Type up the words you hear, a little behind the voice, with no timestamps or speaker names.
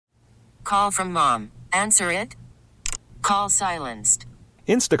Call from mom. Answer it. Call silenced.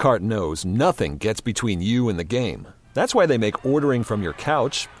 Instacart knows nothing gets between you and the game. That's why they make ordering from your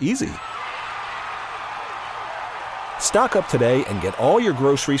couch easy. Stock up today and get all your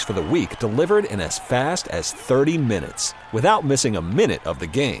groceries for the week delivered in as fast as 30 minutes without missing a minute of the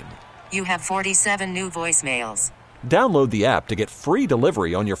game. You have 47 new voicemails. Download the app to get free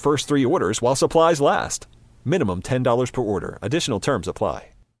delivery on your first 3 orders while supplies last. Minimum $10 per order. Additional terms apply.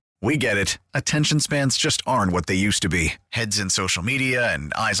 We get it. Attention spans just aren't what they used to be. Heads in social media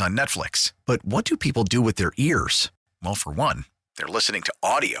and eyes on Netflix. But what do people do with their ears? Well, for one, they're listening to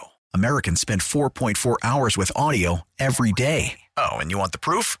audio. Americans spend 4.4 hours with audio every day. Oh, and you want the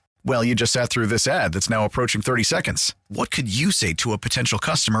proof? Well, you just sat through this ad that's now approaching 30 seconds. What could you say to a potential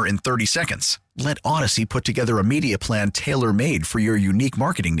customer in 30 seconds? Let Odyssey put together a media plan tailor-made for your unique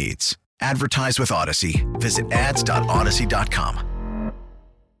marketing needs. Advertise with Odyssey. Visit ads.odyssey.com.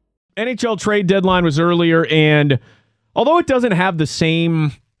 NHL trade deadline was earlier, and although it doesn't have the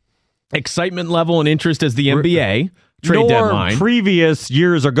same excitement level and interest as the NBA trade deadline, previous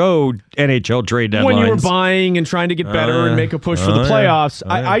years ago NHL trade deadlines, when you were buying and trying to get better and make a push for the playoffs,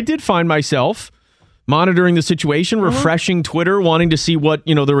 I did find myself monitoring the situation, refreshing Twitter, wanting to see what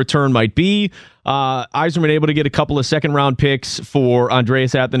the return might be. Yzerman able to get a couple of second-round picks for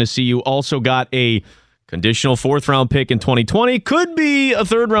Andreas Athanasiou. Also got a conditional 4th-round pick in 2020. Could be a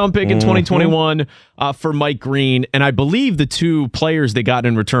 3rd-round pick in 2021 for Mike Green. And I believe the 2 players they got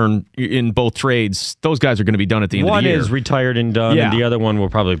in return in both trades, those guys are going to be done at the end of the year. One is retired and done, and the other one will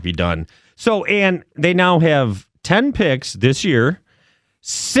probably be done. So, and they now have 10 picks this year,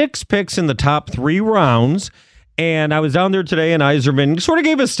 6 picks in the top 3 rounds. And I was down there today, and Yzerman sort of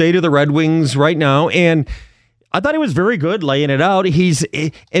gave a state of the Red Wings right now. And I thought he was very good laying it out.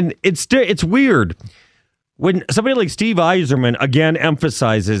 And it's weird. When somebody like Steve Yzerman, again,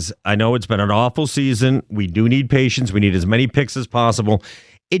 emphasizes, I know it's been an awful season. We do need patience. We need as many picks as possible.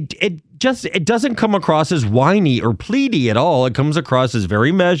 It doesn't come across as whiny or pleady at all. It comes across as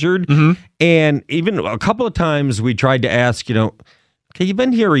very measured. And even a couple of times we tried to ask, okay, you've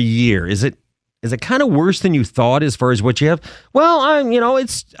been here a year. Is it kind of worse than you thought as far as what you have? Well, I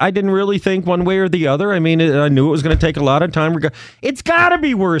didn't really think one way or the other. I mean, I knew it was going to take a lot of time. It's got to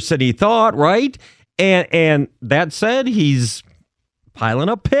be worse than he thought, right? And that said, he's piling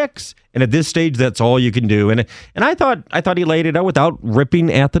up picks, and at this stage, that's all you can do. And I thought he laid it out without ripping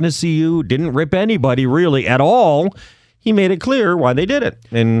Athanasiou. Didn't rip anybody really at all. He made it clear why they did it,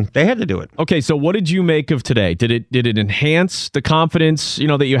 and they had to do it. Okay, so what did you make of today? Did it enhance the confidence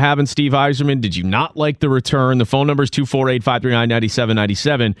that you have in Steve Yzerman? Did you not like the return? The phone number is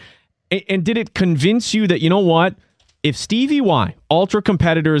 248-539-9797. And did it convince you that what? If Stevie Y, ultra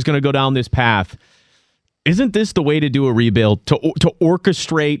competitor, is going to go down this path, isn't this the way to do a rebuild, to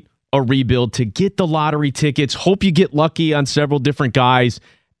orchestrate a rebuild, to get the lottery tickets, hope you get lucky on several different guys,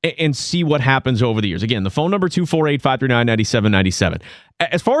 and see what happens over the years? Again, the phone number 248-539-9797.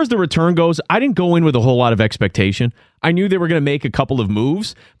 As far as the return goes, I didn't go in with a whole lot of expectation. I knew they were going to make a couple of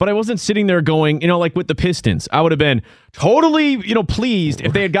moves, but I wasn't sitting there going, like with the Pistons, I would have been totally, pleased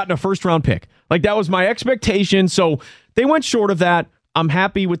if they had gotten a 1st-round pick. Like, that was my expectation. So they went short of that. I'm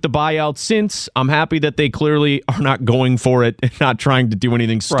happy with the buyout since. I'm happy that they clearly are not going for it and not trying to do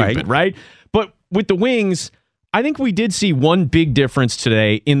anything stupid, right? But with the Wings, I think we did see one big difference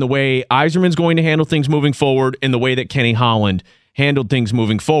today in the way Yzerman's going to handle things moving forward and the way that Kenny Holland handled things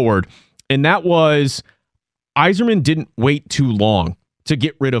moving forward. And that was Yzerman didn't wait too long to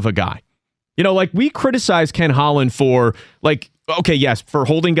get rid of a guy. We criticized Ken Holland for for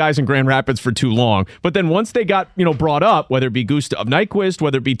holding guys in Grand Rapids for too long. But then once they got, brought up, whether it be Gustav Nyquist,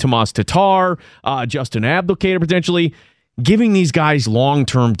 whether it be Tomas Tatar, Justin Abdelkader potentially, giving these guys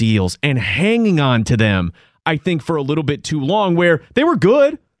long-term deals and hanging on to them, I think, for a little bit too long, where they were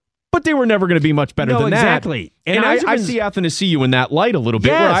good, but they were never going to be much better than exactly. that. And I see Athanasiou in that light a little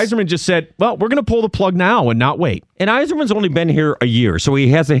bit, where Yzerman just said, well, we're going to pull the plug now and not wait. And Yzerman's only been here a year, so he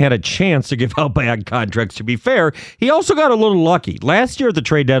hasn't had a chance to give out bad contracts, to be fair. He also got a little lucky. Last year at the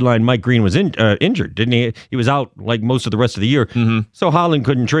trade deadline, Mike Green was injured, didn't he? He was out like most of the rest of the year, so Holland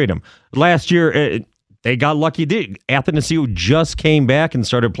couldn't trade him. Last year, they got lucky. Athanasiou just came back and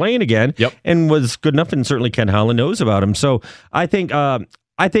started playing again and was good enough, and certainly Ken Holland knows about him. So I think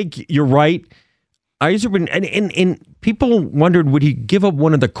you're right. Yzerman, and people wondered, would he give up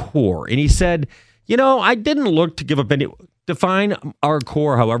one of the core? And he said, I didn't look to give up any. Define our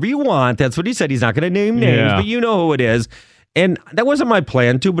core however you want. That's what he said. He's not going to name names, but you know who it is. And that wasn't my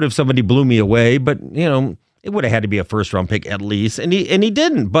plan to, but if somebody blew me away, but, it would have had to be a 1st-round pick at least. And he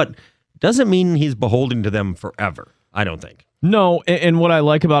didn't, but doesn't mean he's beholden to them forever, I don't think. No, and what I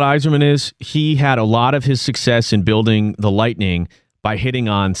like about Yzerman is he had a lot of his success in building the Lightning by hitting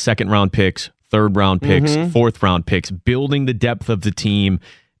on second-round picks, third-round picks, fourth-round picks, building the depth of the team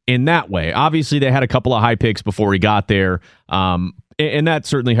in that way. Obviously, they had a couple of high picks before he got there, and that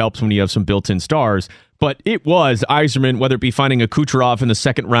certainly helps when you have some built-in stars. But it was Yzerman, whether it be finding a Kucherov in the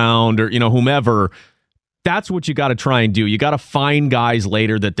second round or whomever, that's what you got to try and do. You got to find guys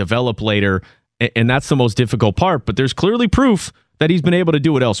later that develop later, and that's the most difficult part. But there's clearly proof that he's been able to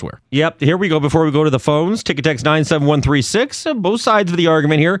do it elsewhere. Yep. Here we go. Before we go to the phones, Ticket Text 97136. Both sides of the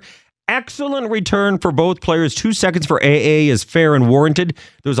argument here. Excellent return for both players. 2 seconds for AA is fair and warranted.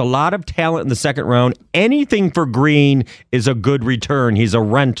 There's a lot of talent in the second round. Anything for Green is a good return. He's a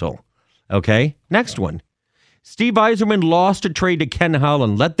rental. Okay. Next one. Steve Yzerman lost a trade to Ken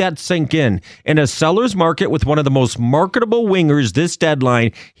Holland. Let that sink in. In a seller's market with one of the most marketable wingers this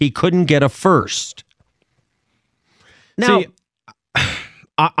deadline, he couldn't get a first. Now, see,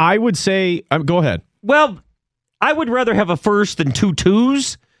 I would say, go ahead. Well, I would rather have a first than 2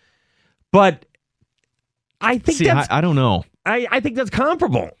 2s, but I think I don't know. I think that's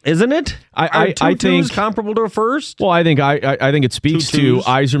comparable, isn't it? I think comparable to a first. Well, I think it speaks to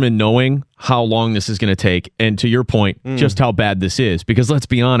Yzerman knowing how long this is going to take, and to your point, just how bad this is. Because let's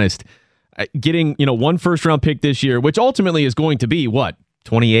be honest, getting one first-round pick this year, which ultimately is going to be what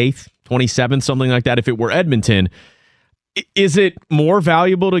 28th, 27th, something like that. If it were Edmonton, is it more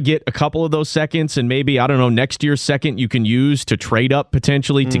valuable to get a couple of those seconds and maybe, I don't know, next year's second you can use to trade up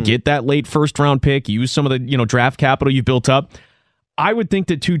potentially to get that late first-round pick, use some of the draft capital you built up? I would think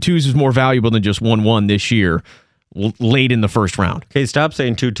that 2 2s is more valuable than just 1 1 this year late in the first round. Okay, stop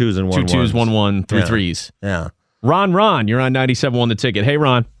saying 2 2s and 1 1s. 2 2s, 1 1, 3 3s. Yeah. Ron, you're on 97.1 The Ticket. Hey,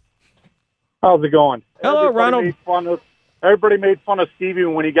 Ron. How's it going? Hello, Ronald. Everybody made fun of Stevie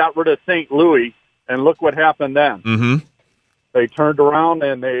when he got rid of St. Louis, and look what happened then. Mm-hmm. They turned around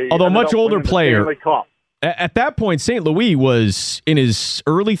and they... Although much older player. Cup. At that point, St. Louis was in his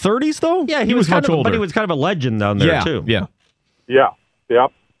early 30s, though? Yeah, he was much older. But he was kind of a legend down there, too. Yeah.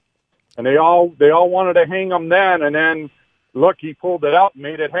 Yep. And they all wanted to hang him then, and then, look, he pulled it out and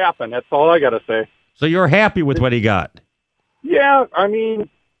made it happen. That's all I got to say. So you're happy with what he got? Yeah, I mean,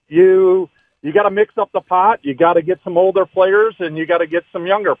 you got to mix up the pot. You got to get some older players, and you got to get some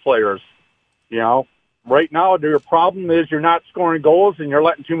younger players, Right now, your problem is you're not scoring goals and you're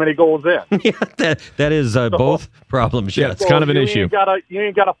letting too many goals in. Yeah, that is both problems. Yeah, it's kind of an issue. You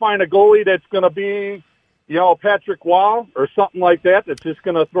ain't got to find a goalie that's going to be, Patrick Waugh or something like that. That's just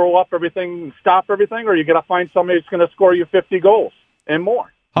going to throw up everything, and stop everything, or you got to find somebody that's going to score you 50 goals and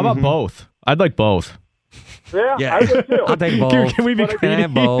more. How about both? I'd like both. Yeah. I would too. I'll take both. Can we be greedy?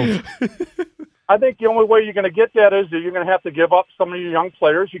 Both. I think the only way you're going to get that is that you're going to have to give up some of your young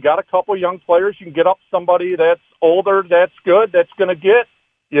players. You got a couple young players. You can get up somebody that's older, that's good, that's going to get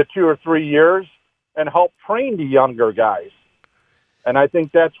you 2 or 3 years and help train the younger guys. And I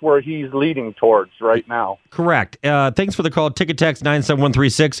think that's where he's leading towards right now. Correct. Thanks for the call. Ticket Text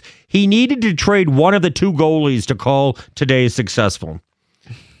 97136. He needed to trade one of the 2 goalies to call today successful.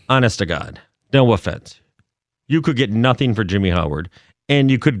 Honest to God. No offense. You could get nothing for Jimmy Howard,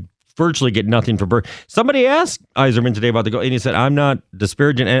 and you could virtually get nothing for Burke. Somebody asked Yzerman today about the goal, and he said, I'm not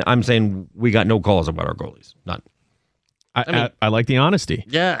disparaging. I'm saying we got no calls about our goalies. None. I like the honesty.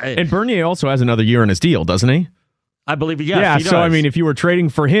 Yeah. And Bernier also has another year in his deal, doesn't he? I believe he Yeah, he so does. I mean, if you were trading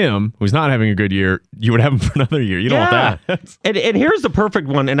for him, who's not having a good year, you would have him for another year. You don't want that. and here's the perfect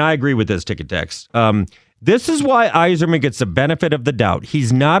one, and I agree with this, Ticket Text. This is why Yzerman gets the benefit of the doubt.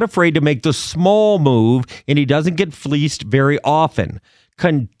 He's not afraid to make the small move, and he doesn't get fleeced very often.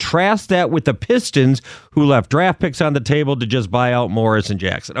 Contrast that with the Pistons, who left draft picks on the table to just buy out Morris and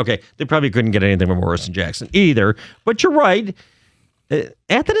Jackson. Okay, they probably couldn't get anything from Morris and Jackson either, but you're right.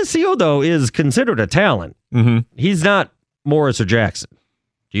 Athanasiou, though, is considered a talent. Mm-hmm. He's not Morris or Jackson.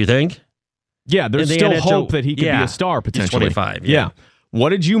 Do you think? Yeah, there's still hope that he could be a star potentially. He's 25. Yeah. What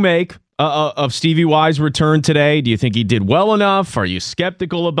did you make of Stevie Y's return today? Do you think he did well enough? Are you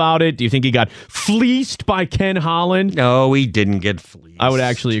skeptical about it? Do you think he got fleeced by Ken Holland? No, he didn't get fleeced. I would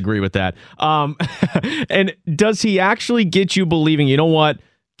actually agree with that. And does he actually get you believing, you know what,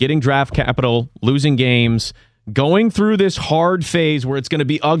 getting draft capital, losing games, going through this hard phase where it's going to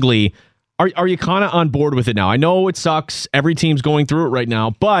be ugly, are you kind of on board with it now? I know it sucks. Every team's going through it right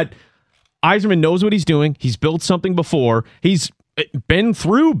now, but Yzerman knows what he's doing. He's built something before. He's been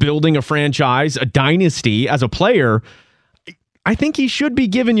through building a franchise, a dynasty as a player. I think he should be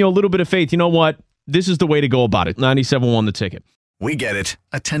giving you a little bit of faith. You know what? This is the way to go about it. 97.1 The Ticket. We get it.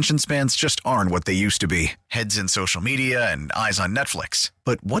 Attention spans just aren't what they used to be. Heads in social media and eyes on Netflix.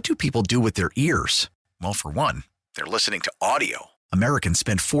 But what do people do with their ears? Well, for one, They're listening to audio. Americans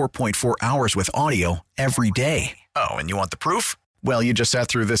spend 4.4 hours with audio every day. Oh, and you want the proof? Well, you just sat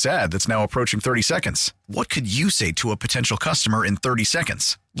through this ad that's now approaching 30 seconds. What could you say to a potential customer in 30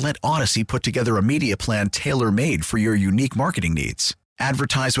 seconds? Let Odyssey put together a media plan tailor-made for your unique marketing needs.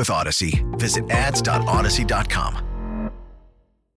 Advertise with Odyssey. Visit ads.odyssey.com.